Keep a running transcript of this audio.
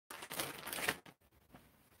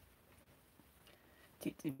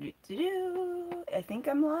I think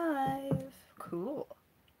I'm live. Cool.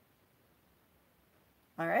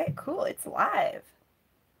 All right, cool. It's live.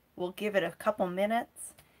 We'll give it a couple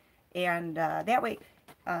minutes, and that way,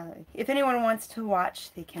 if anyone wants to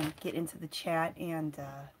watch, they can get into the chat and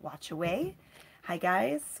watch away. Hi,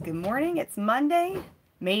 guys. Good morning. It's Monday,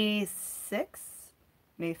 May 6th,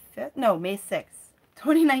 May 5th? No, May 6th,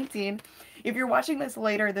 2019. If you're watching this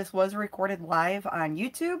later, this was recorded live on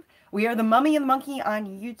YouTube. We are the Mummy and the Monkey on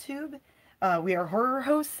YouTube. We are horror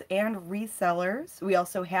hosts and resellers. We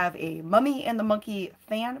also have a Mummy and the Monkey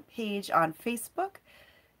fan page on Facebook.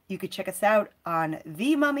 You could check us out on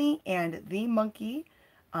The Mummy and The Monkey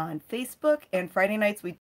on Facebook. And Friday nights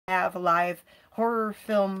we have live horror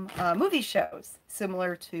film movie shows,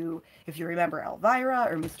 similar to, if you remember, Elvira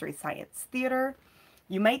or Mystery Science Theater.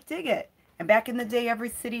 You might dig it. And back in the day, every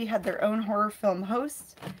city had their own horror film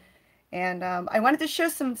host. And I wanted to show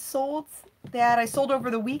some solds that I sold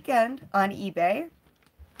over the weekend on eBay.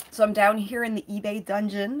 So I'm down here in the eBay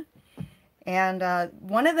dungeon. And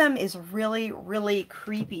one of them is really, really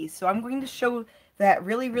creepy. So I'm going to show that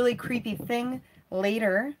really, really creepy thing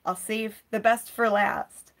later. I'll save the best for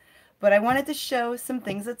last. But I wanted to show some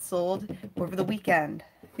things that sold over the weekend.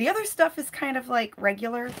 The other stuff is kind of like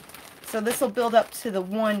regular. So this will build up to the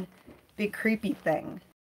one big creepy thing.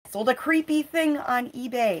 Sold a creepy thing on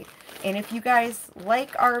eBay. And if you guys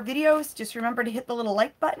like our videos, just remember to hit the little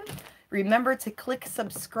like button. Remember to click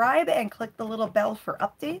subscribe and click the little bell for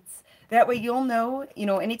updates. That way you'll know,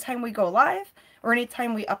 anytime we go live or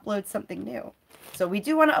anytime we upload something new. So we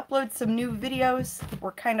do want to upload some new videos.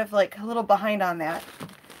 We're kind of like a little behind on that.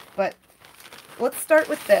 But let's start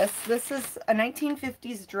with this. This is a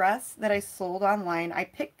 1950s dress that I sold online. I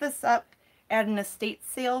picked this up at an estate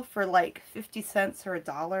sale for like 50 cents or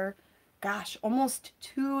 $1. Gosh, almost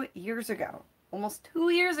 2 years ago. Almost 2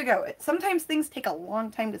 years ago. Sometimes things take a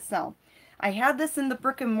long time to sell. I had this in the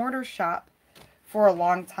brick and mortar shop for a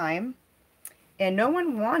long time, and no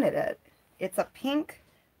one wanted it. It's a pink,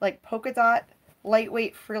 like polka dot,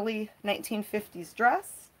 lightweight, frilly 1950s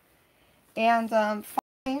dress. And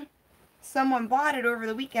finally, someone bought it over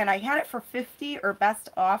the weekend. I had it for 50 or best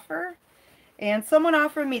offer. And someone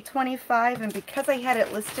offered me 25, and because I had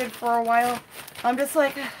it listed for a while, I'm just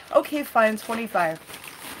like, okay, fine, 25.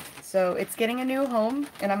 So it's getting a new home,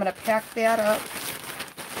 and I'm going to pack that up.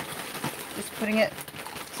 Just putting it,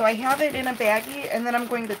 so I have it in a baggie, and then I'm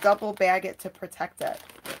going to double bag it to protect it.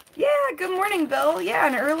 Yeah, good morning, Bill. Yeah,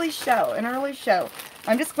 an early show.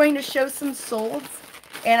 I'm just going to show some solds,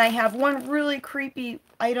 and I have one really creepy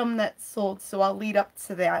item that sold, so I'll lead up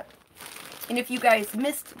to that. And if you guys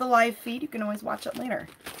missed the live feed, you can always watch it later.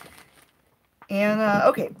 And,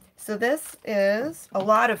 okay, so this is a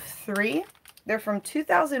lot of 3. They're from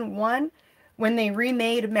 2001. When they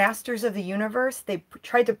remade Masters of the Universe, they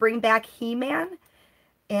tried to bring back He-Man.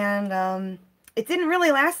 And it didn't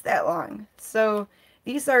really last that long. So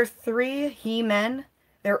these are 3 He-Men.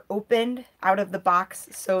 They're opened out of the box,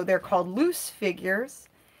 so they're called loose figures.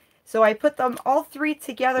 So I put them all 3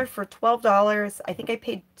 together for $12. I think I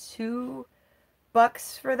paid $2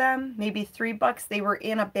 for them, maybe $3. They were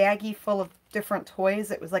in a baggie full of different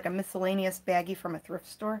toys. It was like a miscellaneous baggie from a thrift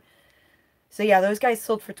store. So yeah, those guys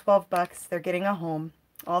sold for $12. They're getting a home.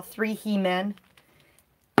 All 3 He-Men.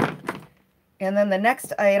 And then the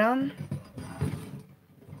next item,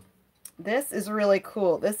 this is really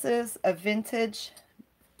cool. This is a vintage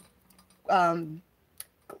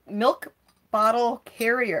milk bottle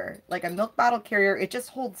carrier, like a milk bottle carrier. It just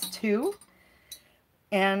holds 2.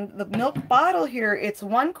 And the milk bottle here, it's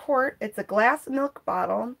 1 quart. It's a glass milk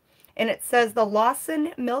bottle. And it says the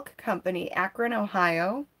Lawson Milk Company, Akron,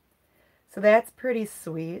 Ohio. So that's pretty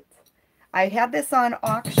sweet. I had this on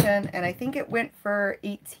auction, and I think it went for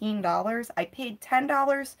 $18. I paid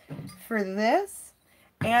 $10 for this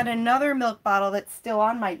and another milk bottle that's still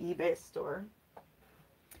on my eBay store.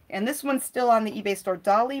 And this one's still on the eBay store.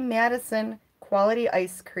 Dolly Madison Quality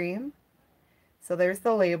Ice Cream. So there's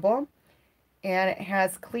the label. And it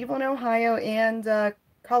has Cleveland, Ohio, and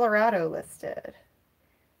Colorado listed.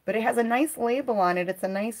 But it has a nice label on it. It's a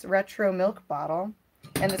nice retro milk bottle.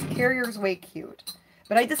 And this carrier's way cute.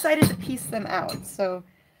 But I decided to piece them out. So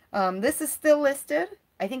this is still listed.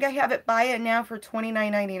 I think I have it buy it now for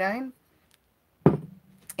 $29.99.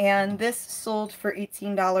 And this sold for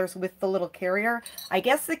 $18 with the little carrier. I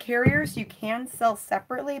guess the carriers you can sell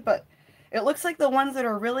separately, but it looks like the ones that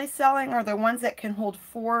are really selling are the ones that can hold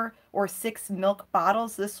 4 or 6 milk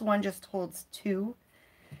bottles. This one just holds 2.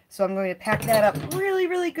 So I'm going to pack that up really,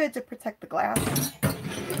 really good to protect the glass.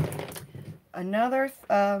 Another,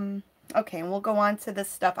 okay, and we'll go on to this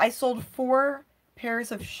stuff. I sold 4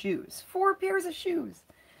 pairs of shoes. 4 pairs of shoes.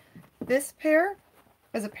 This pair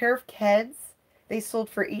is a pair of Keds. They sold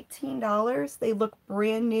for $18. They look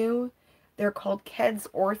brand new. They're called Keds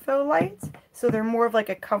Ortholite. So they're more of like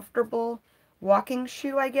a comfortable walking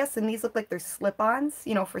shoe, I guess. And these look like they're slip-ons,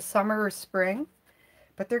 you know, for summer or spring.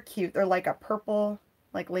 But they're cute. They're like a purple,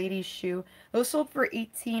 like ladies shoe. Those sold for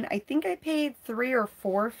 $18. I think I paid $3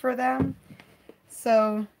 or $4 for them.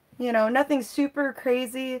 So, you know, nothing super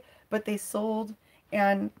crazy, but they sold.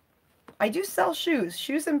 And I do sell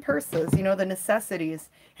shoes and purses, you know, the necessities.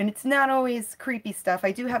 And it's not always creepy stuff.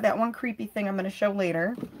 I do have that one creepy thing I'm going to show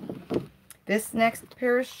later. This next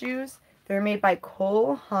pair of shoes, they're made by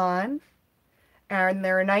Cole Haan. And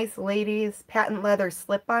they're a nice ladies patent leather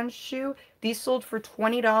slip-on shoe. These sold for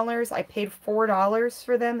 $20. I paid $4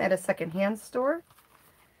 for them at a secondhand store.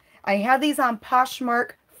 I had these on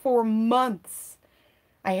Poshmark for months.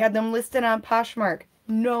 I had them listed on Poshmark.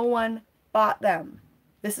 No one bought them.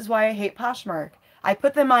 This is why I hate Poshmark. I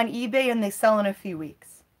put them on eBay and they sell in a few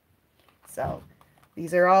weeks. So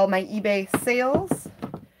these are all my eBay sales.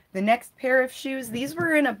 The next pair of shoes, these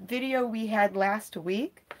were in a video we had last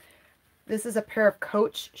week. This is a pair of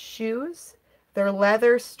Coach shoes. They're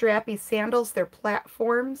leather strappy sandals. They're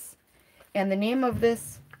platforms. And the name of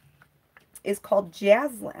this is called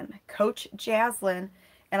Jaslyn. Coach Jaslyn.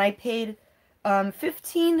 And I paid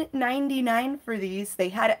 $15.99 for these. They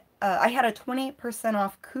had I had a 20%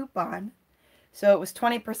 off coupon. So it was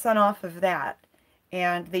 20% off of that.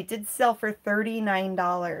 And they did sell for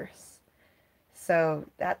 $39. So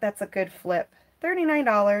that's a good flip.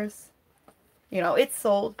 $39. You know, it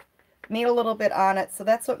sold. Made a little bit on it, so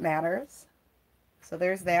that's what matters. So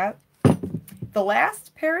there's that. The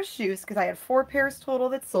last pair of shoes, because I had 4 pairs total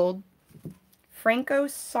that sold, Franco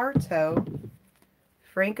Sarto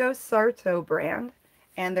brand,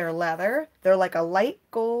 and they're leather. They're like a light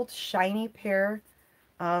gold shiny pair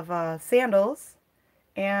of sandals,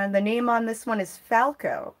 and the name on this one is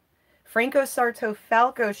Falco. Franco Sarto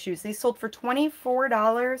Falco shoes. They sold for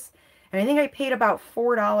 $24, and I think I paid about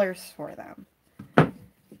 $4 for them.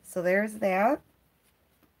 So there's that.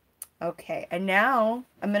 Okay, and now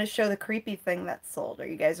I'm going to show the creepy thing that sold. Are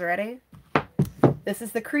you guys ready? This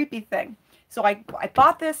is the creepy thing. So I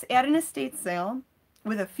bought this at an estate sale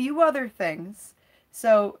with a few other things.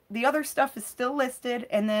 So the other stuff is still listed.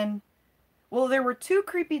 And then, well, there were 2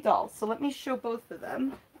 creepy dolls. So let me show both of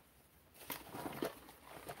them.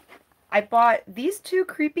 I bought these 2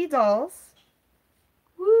 creepy dolls.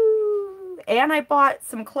 Woo! And I bought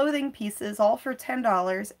some clothing pieces, all for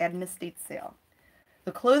 $10 at an estate sale.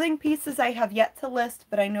 The clothing pieces I have yet to list,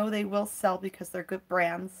 but I know they will sell because they're good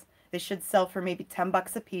brands. They should sell for maybe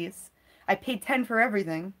 $10 a piece. I paid $10 for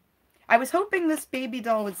everything. I was hoping this baby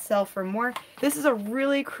doll would sell for more. This is a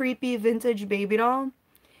really creepy vintage baby doll.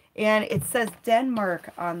 And it says Denmark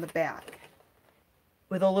on the back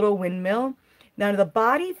with a little windmill. Now the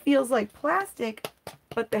body feels like plastic,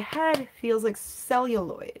 but the head feels like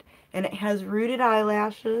celluloid. And it has rooted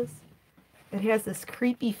eyelashes. It has this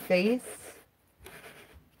creepy face.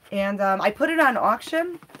 And I put it on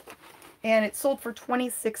auction. And it sold for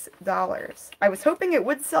 $26. I was hoping it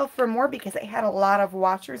would sell for more because it had a lot of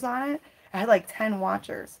watchers on it. I had like 10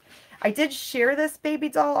 watchers. I did share this baby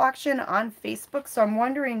doll auction on Facebook. So I'm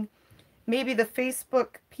wondering, maybe the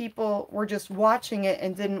Facebook people were just watching it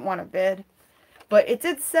and didn't want to bid. But it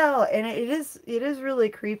did sell. And it is really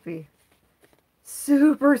creepy.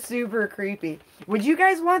 Super, super creepy. Would you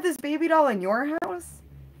guys want this baby doll in your house?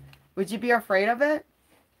 Would you be afraid of it?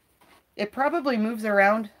 It probably moves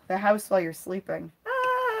around the house while you're sleeping.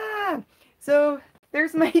 Ah! So,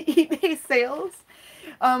 there's my eBay sales.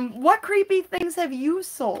 What creepy things have you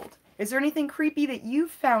sold? Is there anything creepy that you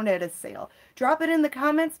found at a sale? Drop it in the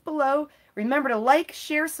comments below. Remember to like,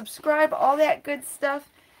 share, subscribe, all that good stuff.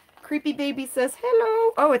 Creepy baby says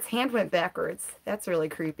hello. Oh, its hand went backwards. That's really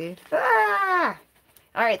creepy. Ah!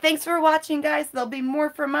 Alright, thanks for watching, guys. There'll be more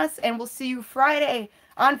from us, and we'll see you Friday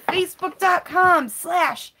on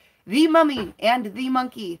Facebook.com/TheMummy and the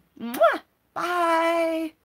Monkey. Mwah! Bye!